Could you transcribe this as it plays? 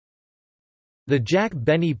The Jack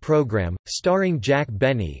Benny Program, starring Jack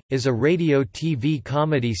Benny, is a radio-TV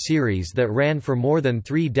comedy series that ran for more than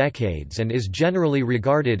 3 decades and is generally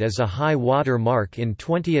regarded as a high-water mark in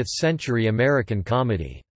 20th-century American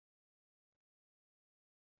comedy.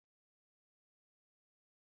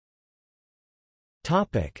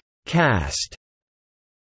 Cast.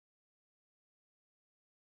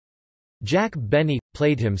 Jack Benny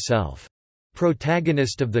played himself.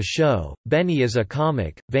 Protagonist of the show, Benny is a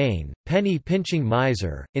comic, vain, penny-pinching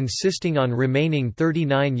miser, insisting on remaining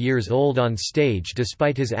 39 years old on stage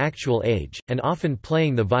despite his actual age, and often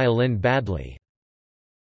playing the violin badly.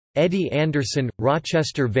 Eddie Anderson,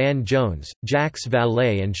 Rochester Van Jones, Jack's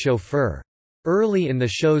valet and chauffeur. Early in the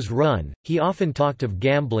show's run, he often talked of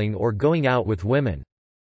gambling or going out with women.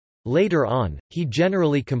 Later on, he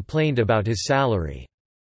generally complained about his salary.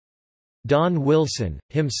 Don Wilson,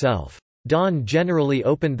 himself. Don generally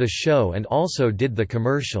opened the show and also did the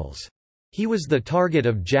commercials. He was the target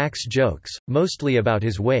of Jack's jokes, mostly about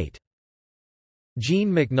his weight.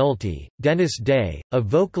 Gene McNulty, Dennis Day, a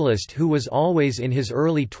vocalist who was always in his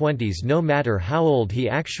early 20s no matter how old he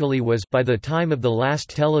actually was. By the time of the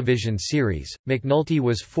last television series, McNulty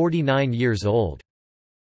was 49 years old.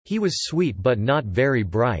 He was sweet but not very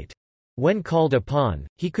bright. When called upon,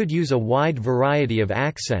 he could use a wide variety of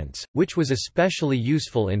accents, which was especially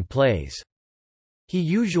useful in plays. He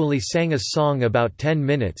usually sang a song about 10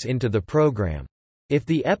 minutes into the program. If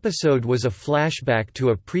the episode was a flashback to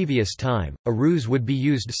a previous time, a ruse would be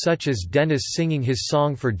used such as Dennis singing his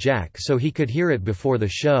song for Jack so he could hear it before the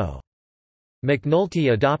show.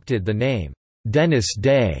 McNulty adopted the name, Dennis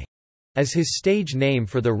Day, as his stage name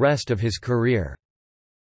for the rest of his career.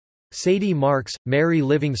 Sadie Marks, Mary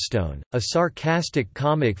Livingstone, a sarcastic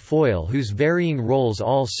comic foil whose varying roles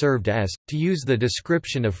all served as, to use the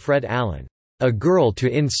description of Fred Allen, a girl to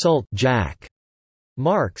insult Jack.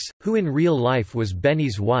 Marks, who in real life was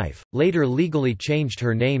Benny's wife, later legally changed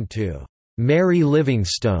her name to Mary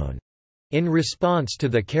Livingstone in response to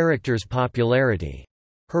the character's popularity.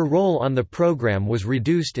 Her role on the program was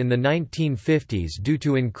reduced in the 1950s due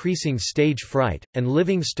to increasing stage fright, and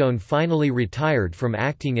Livingstone finally retired from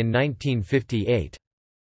acting in 1958.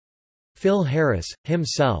 Phil Harris,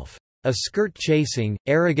 himself. A skirt-chasing,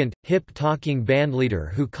 arrogant, hip-talking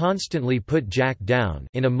bandleader who constantly put Jack down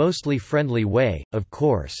in a mostly friendly way, of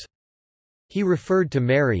course. He referred to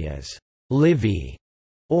Mary as Livy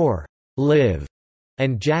or Liv,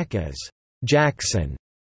 and Jack as Jackson.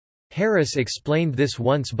 Harris explained this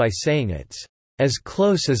once by saying it's as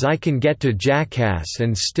close as I can get to jackass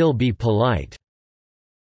and still be polite.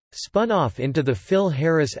 Spun off into the Phil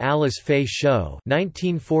Harris Alice Faye Show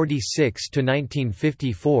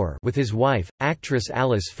 (1946–1954) with his wife, actress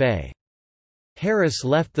Alice Faye. Harris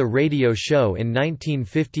left the radio show in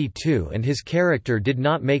 1952 and his character did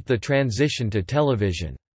not make the transition to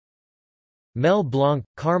television. Mel Blanc,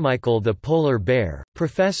 Carmichael the Polar Bear,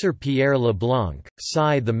 Professor Pierre LeBlanc,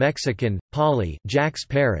 Cy the Mexican, Polly, Jack's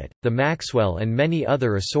Parrot, the Maxwell and many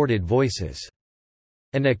other assorted voices.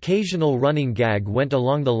 An occasional running gag went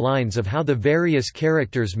along the lines of how the various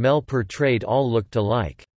characters Mel portrayed all looked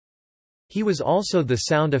alike. He was also the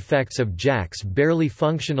sound effects of Jack's barely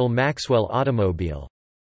functional Maxwell automobile.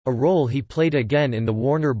 A role he played again in the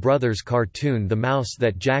Warner Brothers cartoon The Mouse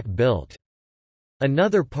That Jack Built.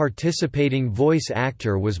 Another participating voice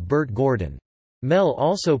actor was Bert Gordon. Mel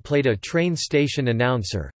also played a train station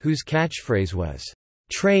announcer, whose catchphrase was,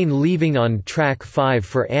 "Train leaving on track 5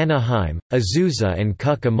 for Anaheim, Azusa and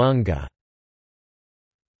Cucamonga."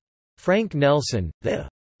 Frank Nelson, the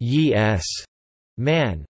 "Yes"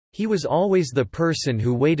 man. He was always the person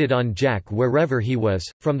who waited on Jack wherever he was,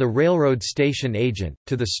 from the railroad station agent,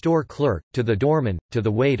 to the store clerk, to the doorman, to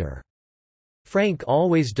the waiter. Frank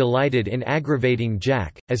always delighted in aggravating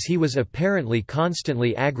Jack, as he was apparently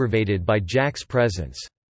constantly aggravated by Jack's presence.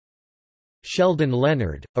 Sheldon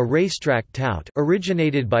Leonard, a racetrack tout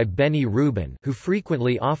originated by Benny Rubin who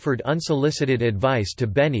frequently offered unsolicited advice to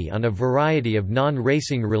Benny on a variety of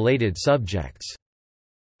non-racing related subjects.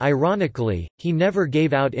 Ironically, he never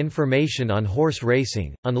gave out information on horse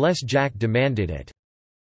racing, unless Jack demanded it.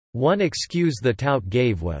 One excuse the tout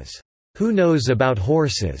gave was, "Who knows about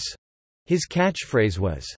horses?" His catchphrase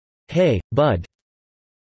was, "Hey, bud.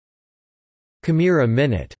 Come here a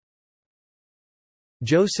minute."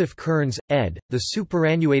 Joseph Kearns, Ed, the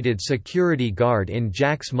superannuated security guard in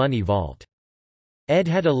Jack's money vault. Ed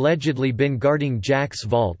had allegedly been guarding Jack's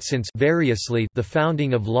vault since variously the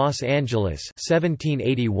founding of Los Angeles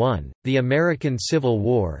 1781, the American Civil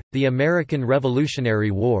War, the American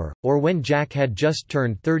Revolutionary War, or when Jack had just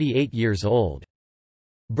turned 38 years old.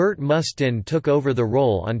 Bert Mustin took over the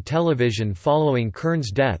role on television following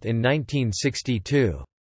Kern's death in 1962.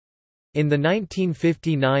 In the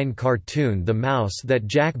 1959 cartoon The Mouse That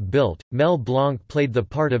Jack Built, Mel Blanc played the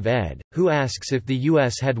part of Ed, who asks if the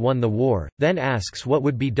U.S. had won the war, then asks what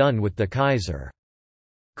would be done with the Kaiser.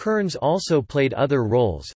 Kearns also played other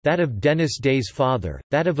roles, that of Dennis Day's father,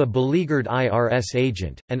 that of a beleaguered IRS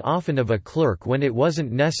agent, and often of a clerk when it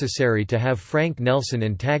wasn't necessary to have Frank Nelson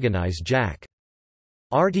antagonize Jack.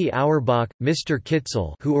 Artie Auerbach, Mr.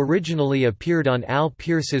 Kitzel, who originally appeared on Al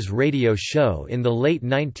Pearce's radio show in the late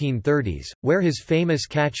 1930s, where his famous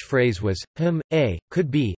catchphrase was,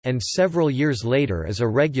 could be, and several years later as a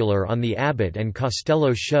regular on the Abbott and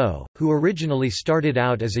Costello show, who originally started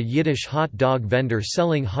out as a Yiddish hot dog vendor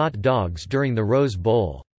selling hot dogs during the Rose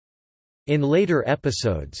Bowl. In later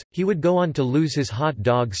episodes, he would go on to lose his hot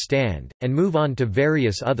dog stand, and move on to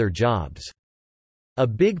various other jobs. A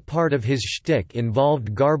big part of his shtick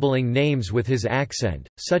involved garbling names with his accent,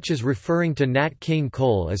 such as referring to Nat King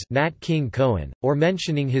Cole as Nat King Cohen, or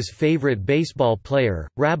mentioning his favorite baseball player,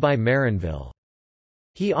 Rabbi Marinville.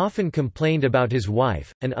 He often complained about his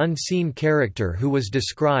wife, an unseen character who was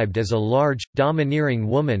described as a large, domineering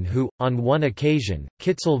woman who, on one occasion,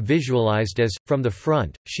 Kitzel visualized as, from the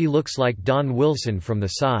front, she looks like Don Wilson from the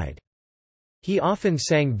side. He often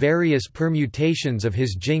sang various permutations of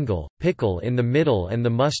his jingle, pickle in the middle and the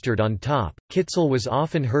mustard on top. Kitzel was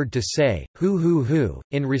often heard to say, hoo,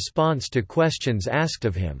 in response to questions asked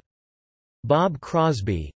of him. Bob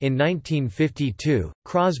Crosby. In 1952,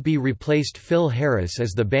 Crosby replaced Phil Harris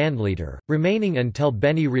as the bandleader, remaining until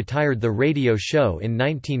Benny retired the radio show in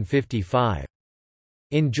 1955.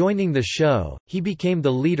 In joining the show, he became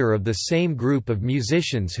the leader of the same group of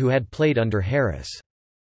musicians who had played under Harris.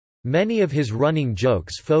 Many of his running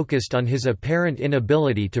jokes focused on his apparent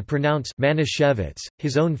inability to pronounce Manischewitz,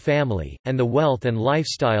 his own family, and the wealth and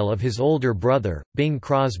lifestyle of his older brother, Bing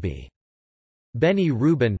Crosby. Benny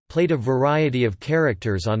Rubin played a variety of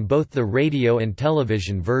characters on both the radio and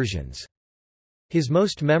television versions. His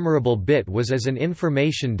most memorable bit was as an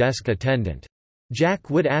information desk attendant. Jack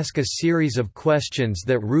would ask a series of questions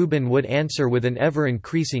that Rubin would answer with an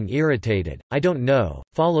ever-increasing irritated, "I don't know,"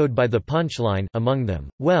 followed by the punchline among them,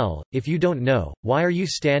 "Well, if you don't know, why are you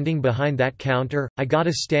standing behind that counter? I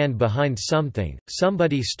gotta stand behind something,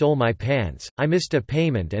 somebody stole my pants, I missed a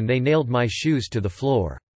payment and they nailed my shoes to the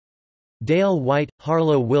floor." Dale White,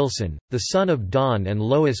 Harlow Wilson, the son of Don and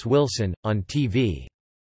Lois Wilson, on TV.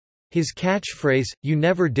 His catchphrase, "You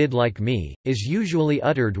never did like me," is usually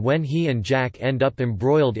uttered when he and Jack end up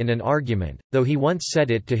embroiled in an argument, though he once said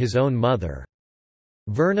it to his own mother.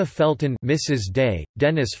 Verna Felton, Mrs. Day,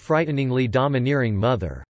 Dennis' frighteningly domineering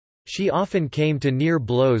mother. She often came to near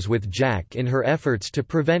blows with Jack in her efforts to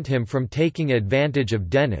prevent him from taking advantage of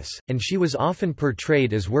Dennis, and she was often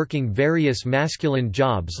portrayed as working various masculine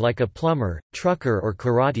jobs like a plumber, trucker or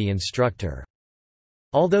karate instructor.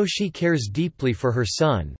 Although she cares deeply for her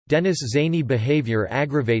son, Dennis' zany behavior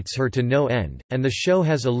aggravates her to no end, and the show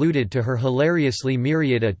has alluded to her hilariously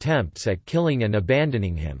myriad attempts at killing and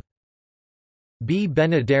abandoning him. B.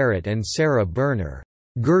 Benaderet and Sarah Berner,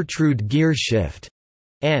 Gertrude Gearshift,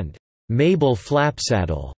 and Mabel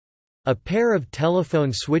Flapsaddle, a pair of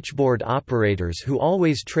telephone switchboard operators who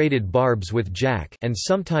always traded barbs with Jack and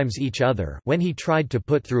sometimes each other when he tried to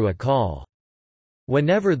put through a call.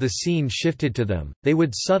 Whenever the scene shifted to them, they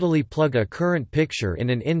would subtly plug a current picture in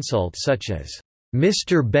an insult such as,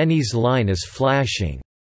 "Mr. Benny's line is flashing,"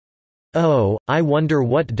 "Oh, I wonder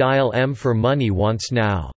what Dial M for money wants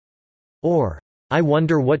now," or, "I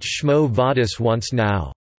wonder what Schmo Vadis wants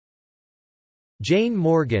now." Jane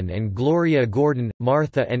Morgan and Gloria Gordon,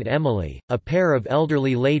 Martha and Emily, a pair of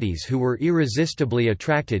elderly ladies who were irresistibly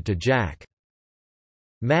attracted to Jack.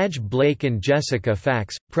 Madge Blake and Jessica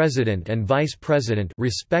Fax, president and vice president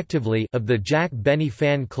respectively of the Jack Benny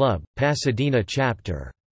Fan Club, Pasadena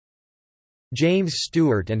chapter. James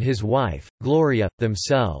Stewart and his wife, Gloria,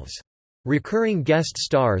 themselves. Recurring guest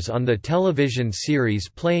stars on the television series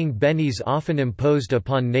playing Benny's often imposed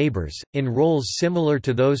upon neighbors, in roles similar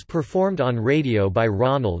to those performed on radio by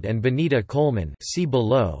Ronald and Benita Coleman, see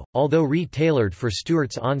below, although re-tailored for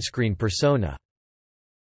Stewart's on-screen persona.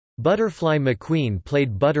 Butterfly McQueen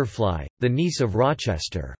played Butterfly, the niece of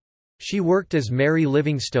Rochester. She worked as Mary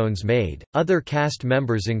Livingstone's maid. Other cast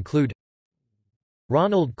members include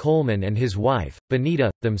Ronald Coleman and his wife,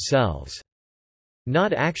 Benita, themselves.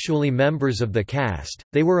 Not actually members of the cast,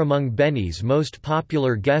 they were among Benny's most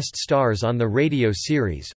popular guest stars on the radio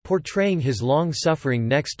series, portraying his long-suffering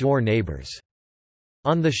next-door neighbors.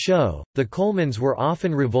 On the show, the Colemans were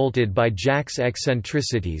often revolted by Jack's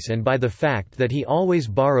eccentricities and by the fact that he always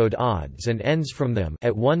borrowed odds and ends from them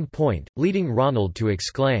at one point, leading Ronald to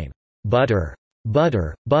exclaim, "Butter!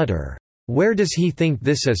 Butter! Butter! Where does he think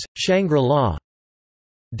this is, Shangri-La?"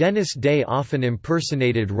 Dennis Day often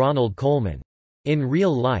impersonated Ronald Colman. In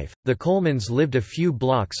real life, the Colemans lived a few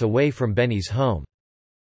blocks away from Benny's home.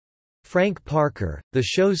 Frank Parker, the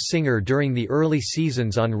show's singer during the early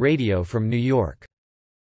seasons on radio from New York.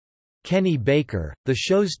 Kenny Baker, the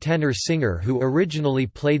show's tenor singer who originally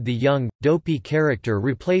played the young, dopey character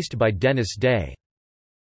replaced by Dennis Day.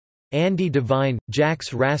 Andy Devine,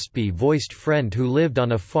 Jack's raspy-voiced friend who lived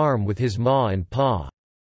on a farm with his ma and pa.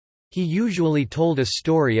 He usually told a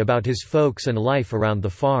story about his folks and life around the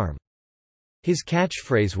farm. His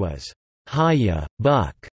catchphrase was, "Hiya,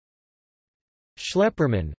 Buck."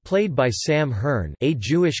 Schlepperman, played by Sam Hearn, a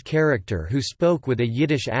Jewish character who spoke with a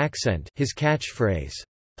Yiddish accent, his catchphrase,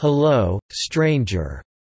 "Hello, stranger."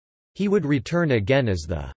 He would return again as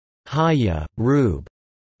the "Hiya, Rube"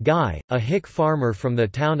 guy, a hick farmer from the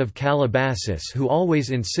town of Calabasas who always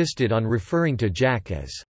insisted on referring to Jack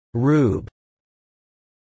as Rube.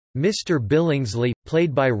 Mr. Billingsley,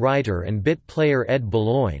 played by writer and bit player Ed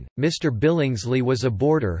Boulogne, Mr. Billingsley was a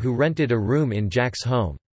boarder who rented a room in Jack's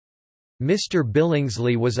home. Mr.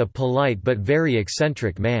 Billingsley was a polite but very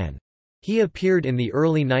eccentric man. He appeared in the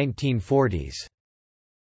early 1940s.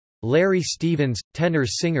 Larry Stevens, tenor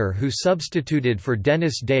singer who substituted for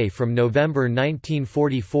Dennis Day from November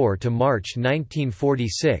 1944 to March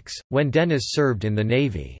 1946, when Dennis served in the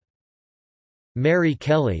Navy. Mary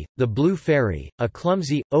Kelly, the Blue Fairy, a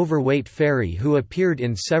clumsy, overweight fairy who appeared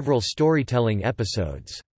in several storytelling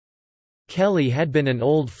episodes. Kelly had been an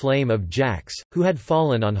old flame of Jack's, who had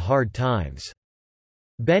fallen on hard times.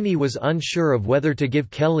 Benny was unsure of whether to give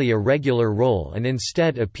Kelly a regular role and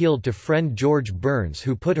instead appealed to friend George Burns,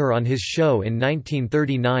 who put her on his show in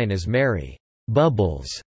 1939 as Mary Bubbles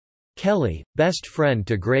Kelly, best friend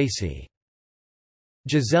to Gracie.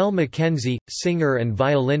 Giselle Mackenzie, singer and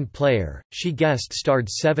violin player, she guest-starred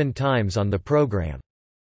 7 times on the program.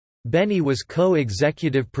 Benny was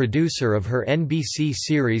co-executive producer of her NBC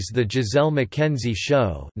series The Giselle Mackenzie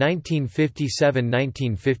Show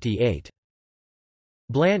 1957–1958.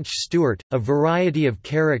 Blanche Stewart, a variety of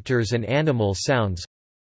characters and animal sounds.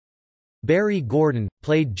 Barry Gordon,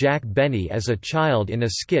 played Jack Benny as a child in a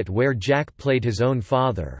skit where Jack played his own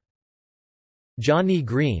father. Johnny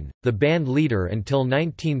Green, the band leader until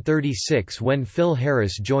 1936 when Phil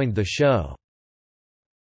Harris joined the show.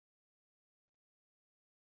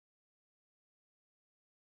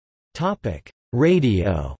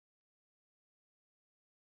 Radio.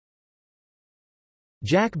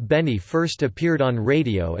 Jack Benny first appeared on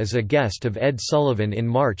radio as a guest of Ed Sullivan in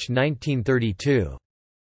March 1932.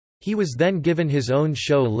 He was then given his own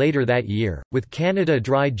show later that year, with Canada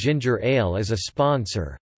Dry Ginger Ale as a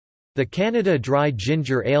sponsor. The Canada Dry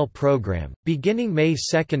Ginger Ale program, beginning May 2,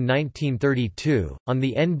 1932, on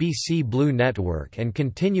the NBC Blue Network and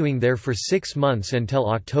continuing there for 6 months until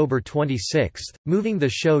October 26, moving the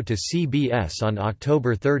show to CBS on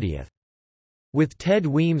October 30. With Ted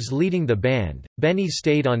Weems leading the band, Benny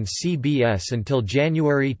stayed on CBS until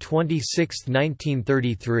January 26,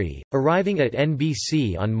 1933, arriving at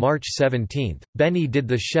NBC on March 17. Benny did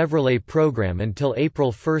the Chevrolet program until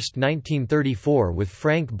April 1, 1934 with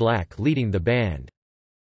Frank Black leading the band.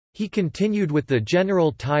 He continued with the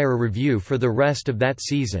General Tire Review for the rest of that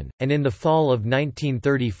season, and in the fall of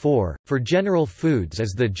 1934, for General Foods as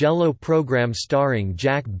the Jell-O program starring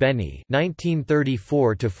Jack Benny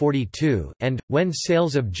 (1934–42), and, when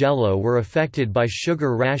sales of Jell-O were affected by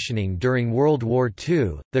sugar rationing during World War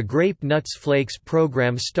II, the Grape Nuts Flakes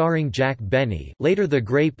program starring Jack Benny, later the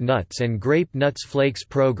Grape Nuts and Grape Nuts Flakes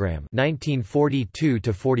program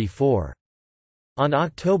 (1942–44). On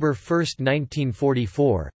October 1,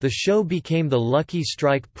 1944, the show became the Lucky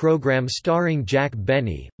Strike program starring Jack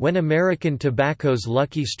Benny, when American Tobacco's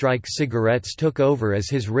Lucky Strike cigarettes took over as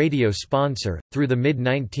his radio sponsor, through the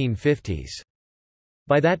mid-1950s.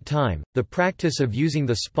 By that time, the practice of using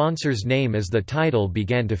the sponsor's name as the title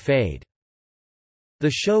began to fade.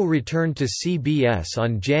 The show returned to CBS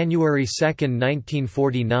on January 2,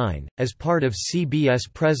 1949, as part of CBS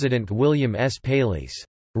President William S. Paley's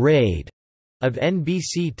raid of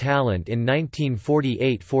NBC talent in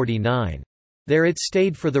 1948–49. There it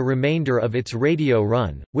stayed for the remainder of its radio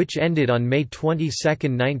run, which ended on May 22,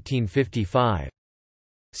 1955.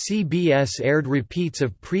 CBS aired repeats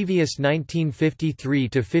of previous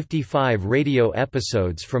 1953–55 radio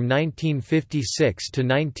episodes from 1956 to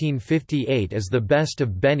 1958 as the best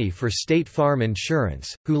of Benny for State Farm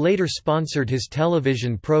Insurance, who later sponsored his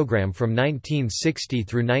television program from 1960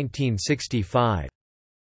 through 1965.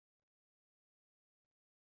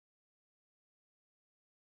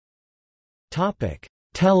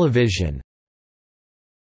 Television.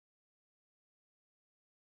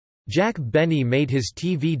 Jack Benny made his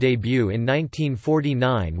TV debut in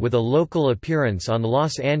 1949 with a local appearance on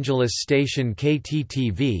Los Angeles station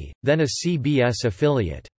KTTV, then a CBS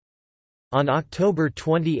affiliate. On October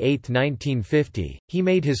 28, 1950, he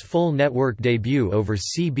made his full network debut over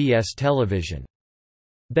CBS television.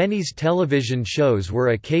 Benny's television shows were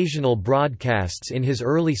occasional broadcasts in his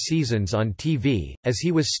early seasons on TV, as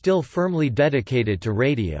he was still firmly dedicated to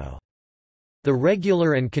radio. The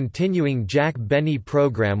regular and continuing Jack Benny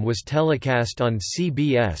program was telecast on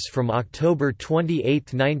CBS from October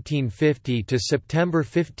 28, 1950 to September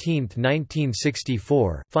 15,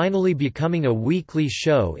 1964, finally becoming a weekly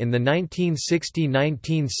show in the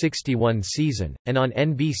 1960–1961 season, and on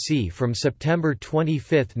NBC from September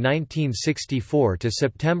 25, 1964 to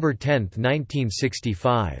September 10,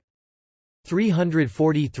 1965.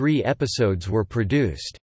 343 episodes were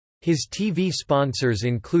produced. His TV sponsors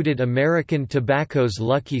included American Tobacco's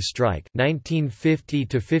Lucky Strike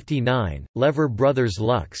 (1950–59), Lever Brothers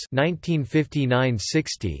Lux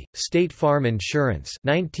 (1959–60), State Farm Insurance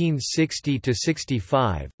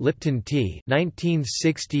 (1960–65), Lipton Tea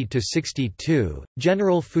 (1960–62),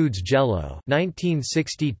 General Foods Jell-O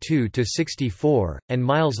 (1962–64), and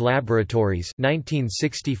Miles Laboratories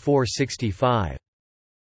 (1964–65).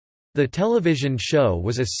 The television show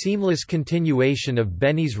was a seamless continuation of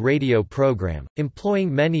Benny's radio program,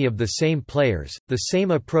 employing many of the same players, the same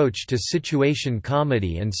approach to situation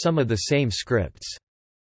comedy and some of the same scripts.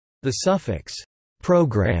 The suffix,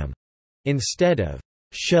 "program", instead of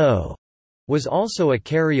 "show", was also a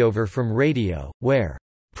carryover from radio, where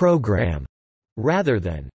 "program" rather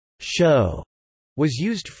than "show" was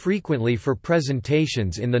used frequently for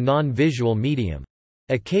presentations in the non-visual medium.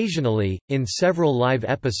 Occasionally, in several live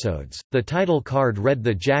episodes, the title card read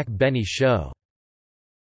The Jack Benny Show.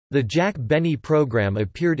 The Jack Benny program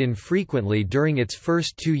appeared infrequently during its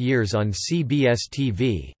first 2 years on CBS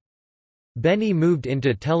TV. Benny moved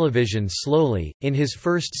into television slowly. In his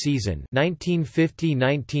first season,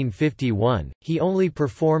 1950–1951, he only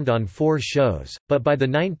performed on 4 shows, but by the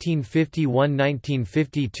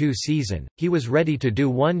 1951–1952 season, he was ready to do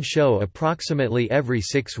one show approximately every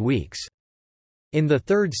 6 weeks. In the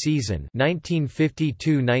third season,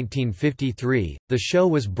 1952–1953, the show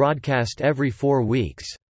was broadcast every 4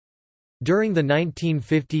 weeks. During the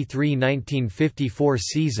 1953–1954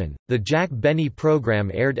 season, the Jack Benny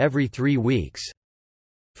program aired every 3 weeks.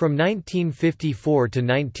 From 1954 to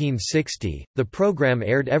 1960, the program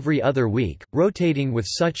aired every other week, rotating with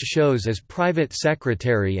such shows as Private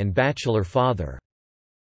Secretary and Bachelor Father.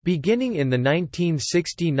 Beginning in the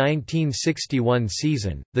 1960–1961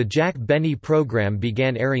 season, the Jack Benny program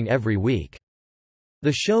began airing every week.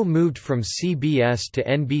 The show moved from CBS to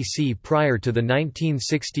NBC prior to the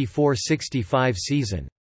 1964–65 season.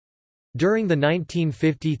 During the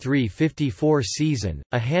 1953–54 season,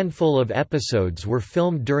 a handful of episodes were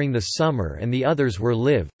filmed during the summer and the others were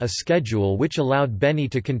live, a schedule which allowed Benny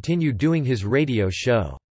to continue doing his radio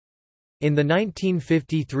show. In the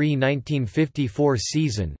 1953–1954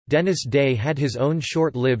 season, Dennis Day had his own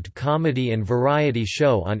short-lived comedy and variety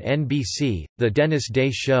show on NBC, The Dennis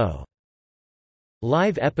Day Show.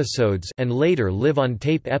 Live episodes and later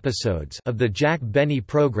live-on-tape episodes of the Jack Benny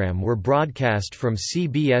program were broadcast from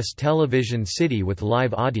CBS Television City with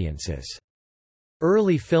live audiences.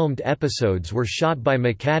 Early filmed episodes were shot by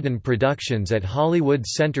McCadden Productions at Hollywood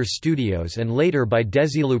Center Studios and later by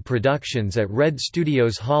Desilu Productions at Red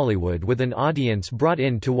Studios Hollywood, with an audience brought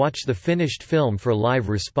in to watch the finished film for live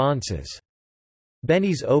responses.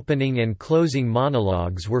 Benny's opening and closing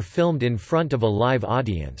monologues were filmed in front of a live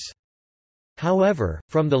audience. However,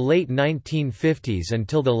 from the late 1950s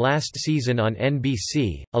until the last season on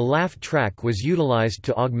NBC, a laugh track was utilized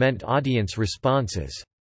to augment audience responses.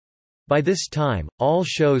 By this time, all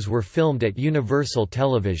shows were filmed at Universal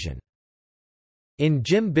Television. In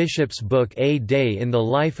Jim Bishop's book A Day in the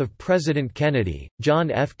Life of President Kennedy,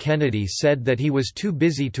 John F. Kennedy said that he was too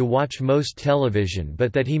busy to watch most television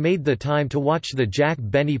but that he made the time to watch the Jack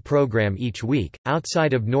Benny program each week.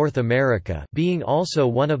 Outside of North America, being also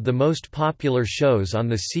one of the most popular shows on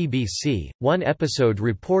the CBC, one episode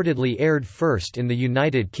reportedly aired first in the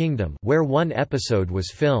United Kingdom, where one episode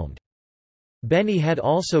was filmed. Benny had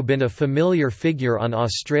also been a familiar figure on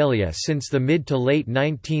Australia since the mid to late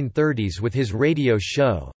 1930s with his radio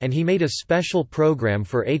show, and he made a special program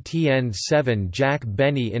for ATN's 7 Jack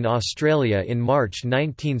Benny in Australia in March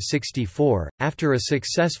 1964, after a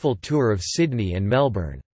successful tour of Sydney and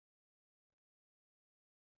Melbourne.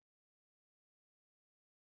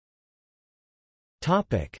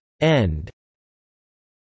 End.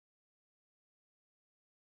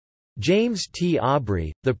 James T.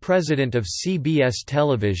 Aubrey, the president of CBS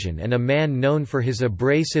Television and a man known for his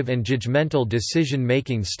abrasive and judgmental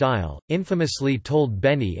decision-making style, infamously told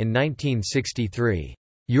Benny in 1963,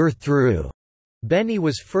 "You're through." Benny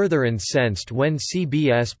was further incensed when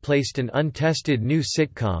CBS placed an untested new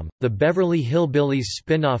sitcom, the Beverly Hillbillies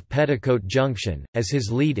spin-off Petticoat Junction, as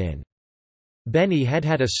his lead-in. Benny had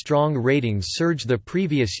had a strong ratings surge the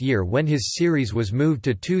previous year when his series was moved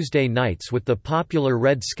to Tuesday nights with the popular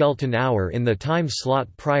Red Skelton Hour in the time slot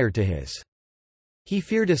prior to his. He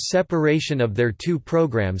feared a separation of their two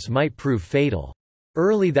programs might prove fatal.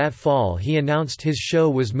 Early that fall he announced his show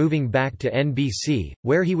was moving back to NBC,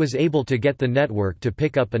 where he was able to get the network to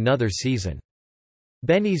pick up another season.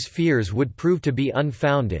 Benny's fears would prove to be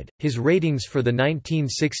unfounded. His ratings for the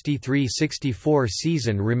 1963–64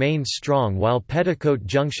 season remained strong while Petticoat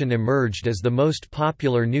Junction emerged as the most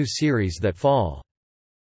popular new series that fall.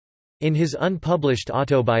 In his unpublished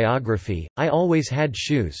autobiography, I Always Had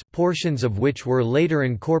Shoes, portions of which were later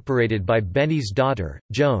incorporated by Benny's daughter,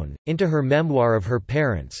 Joan, into her memoir of her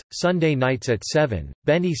parents, Sunday Nights at 7,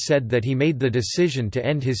 Benny said that he made the decision to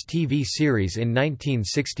end his TV series in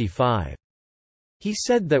 1965. He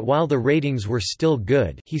said that while the ratings were still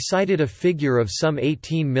good, he cited a figure of some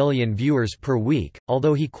 18 million viewers per week,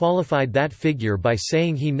 although he qualified that figure by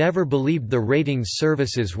saying he never believed the ratings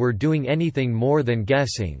services were doing anything more than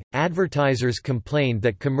guessing. Advertisers complained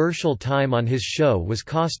that commercial time on his show was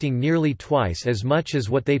costing nearly twice as much as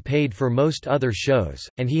what they paid for most other shows,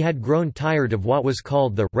 and he had grown tired of what was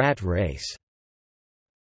called the rat race.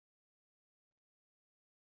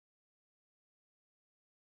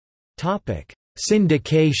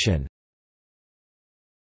 Syndication.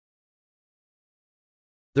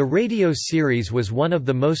 The radio series was one of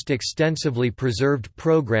the most extensively preserved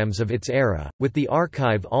programs of its era, with the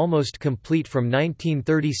archive almost complete from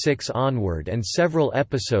 1936 onward and several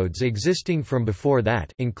episodes existing from before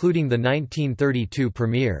that, including the 1932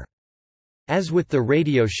 premiere. As with the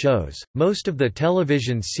radio shows, most of the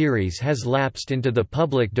television series has lapsed into the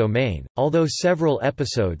public domain, although several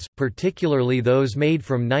episodes, particularly those made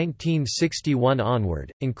from 1961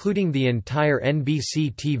 onward, including the entire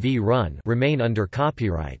NBC TV run, remain under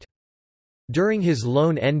copyright. During his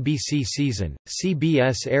lone NBC season,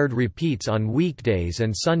 CBS aired repeats on weekdays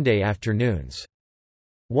and Sunday afternoons.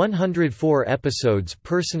 104 episodes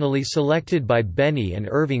personally selected by Benny and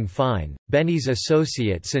Irving Fine, Benny's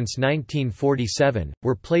associate since 1947,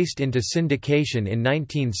 were placed into syndication in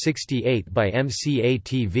 1968 by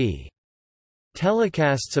MCA-TV.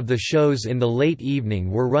 Telecasts of the shows in the late evening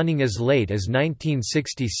were running as late as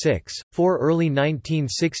 1966. 4 early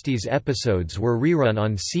 1960s episodes were rerun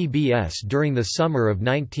on CBS during the summer of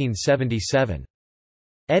 1977.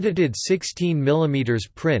 Edited 16 mm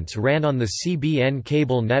prints ran on the CBN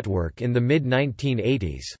cable network in the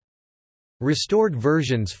mid-1980s. Restored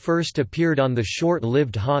versions first appeared on the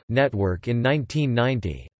short-lived HA! Network in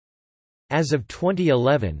 1990. As of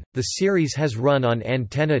 2011, the series has run on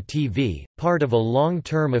Antenna TV, part of a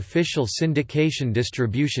long-term official syndication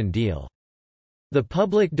distribution deal. The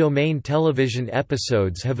public domain television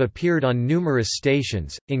episodes have appeared on numerous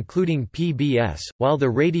stations, including PBS, while the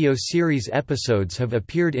radio series episodes have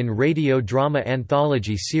appeared in radio drama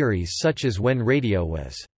anthology series such as When Radio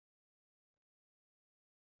Was.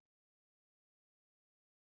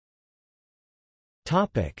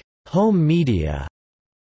 Home media.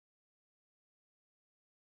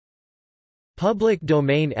 Public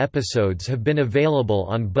domain episodes have been available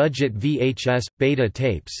on budget VHS, beta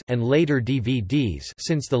tapes, and later DVDs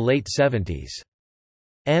since the late 70s.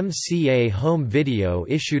 MCA Home Video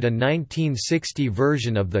issued a 1960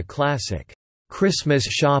 version of the classic, "Christmas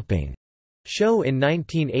Shopping" show in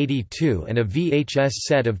 1982 and a VHS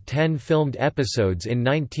set of 10 filmed episodes in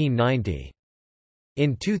 1990.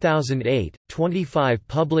 In 2008, 25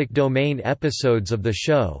 public domain episodes of the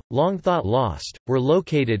show, long thought lost, were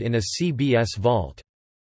located in a CBS vault.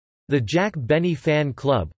 The Jack Benny Fan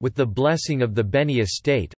Club, with the blessing of the Benny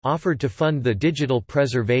estate, offered to fund the digital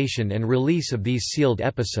preservation and release of these sealed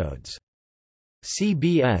episodes.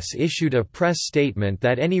 CBS issued a press statement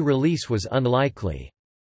that any release was unlikely.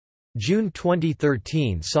 June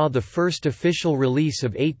 2013 saw the first official release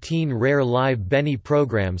of 18 rare live Benny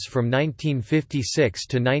programs from 1956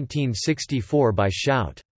 to 1964 by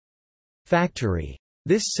Shout! Factory.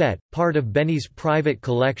 This set, part of Benny's private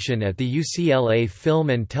collection at the UCLA Film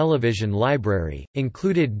and Television Library,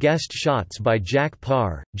 included guest shots by Jack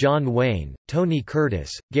Parr, John Wayne, Tony Curtis,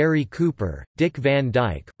 Gary Cooper, Dick Van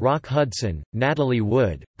Dyke, Rock Hudson, Natalie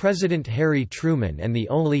Wood, President Harry Truman, and the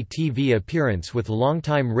only TV appearance with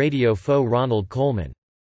longtime radio foe Ronald Colman.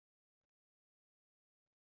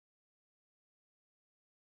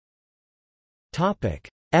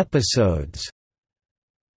 Episodes.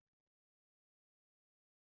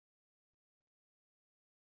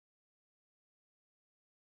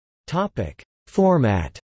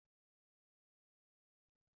 Format.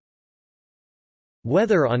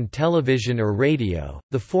 Whether on television or radio,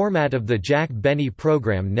 the format of the Jack Benny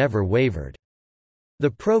program never wavered.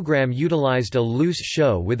 The program utilized a loose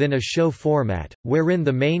show within a show format, wherein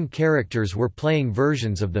the main characters were playing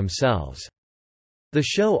versions of themselves. The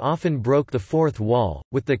show often broke the fourth wall,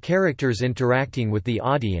 with the characters interacting with the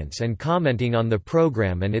audience and commenting on the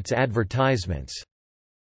program and its advertisements.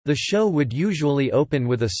 The show would usually open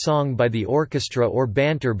with a song by the orchestra or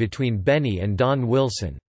banter between Benny and Don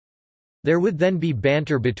Wilson. There would then be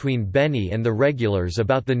banter between Benny and the regulars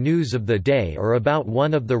about the news of the day or about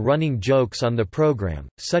one of the running jokes on the program,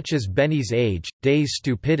 such as Benny's age, Day's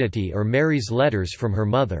stupidity, or Mary's letters from her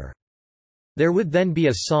mother. There would then be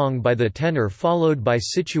a song by the tenor followed by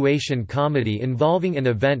situation comedy involving an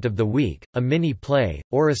event of the week, a mini-play,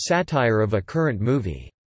 or a satire of a current movie.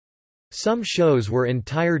 Some shows were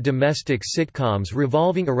entire domestic sitcoms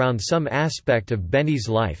revolving around some aspect of Benny's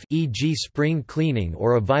life, e.g. spring cleaning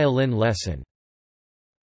or a violin lesson.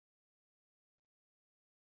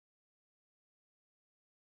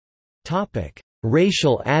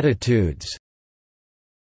 Racial attitudes.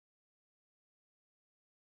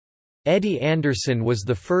 Eddie Anderson was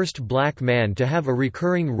the first black man to have a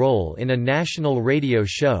recurring role in a national radio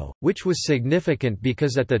show, which was significant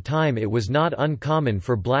because at the time it was not uncommon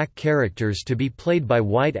for black characters to be played by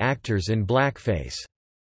white actors in blackface.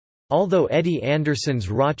 Although Eddie Anderson's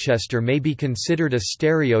Rochester may be considered a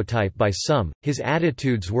stereotype by some, his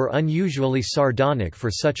attitudes were unusually sardonic for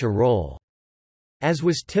such a role. As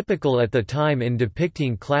was typical at the time in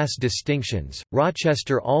depicting class distinctions,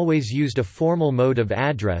 Rochester always used a formal mode of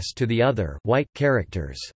address to the other white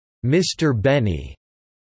characters, Mr. Benny,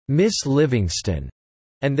 Miss Livingston,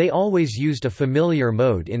 and they always used a familiar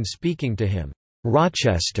mode in speaking to him,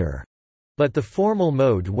 Rochester, but the formal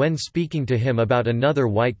mode when speaking to him about another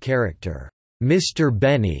white character, Mr.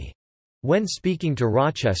 Benny, when speaking to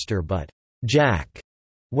Rochester, but Jack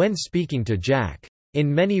when speaking to Jack.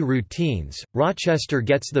 In many routines, Rochester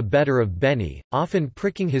gets the better of Benny, often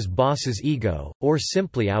pricking his boss's ego, or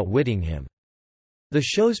simply outwitting him. The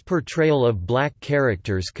show's portrayal of black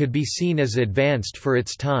characters could be seen as advanced for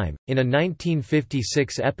its time. In a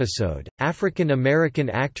 1956 episode, African-American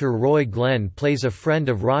actor Roy Glenn plays a friend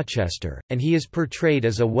of Rochester, and he is portrayed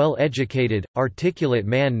as a well-educated, articulate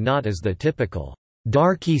man, not as the typical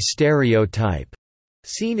darky stereotype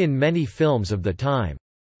seen in many films of the time.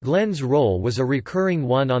 Glenn's role was a recurring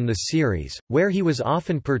one on the series, where he was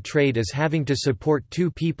often portrayed as having to support two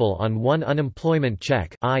people on one unemployment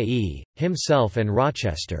check, i.e., himself and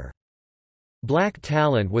Rochester. Black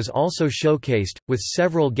talent was also showcased, with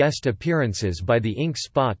several guest appearances by the Ink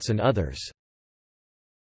Spots and others.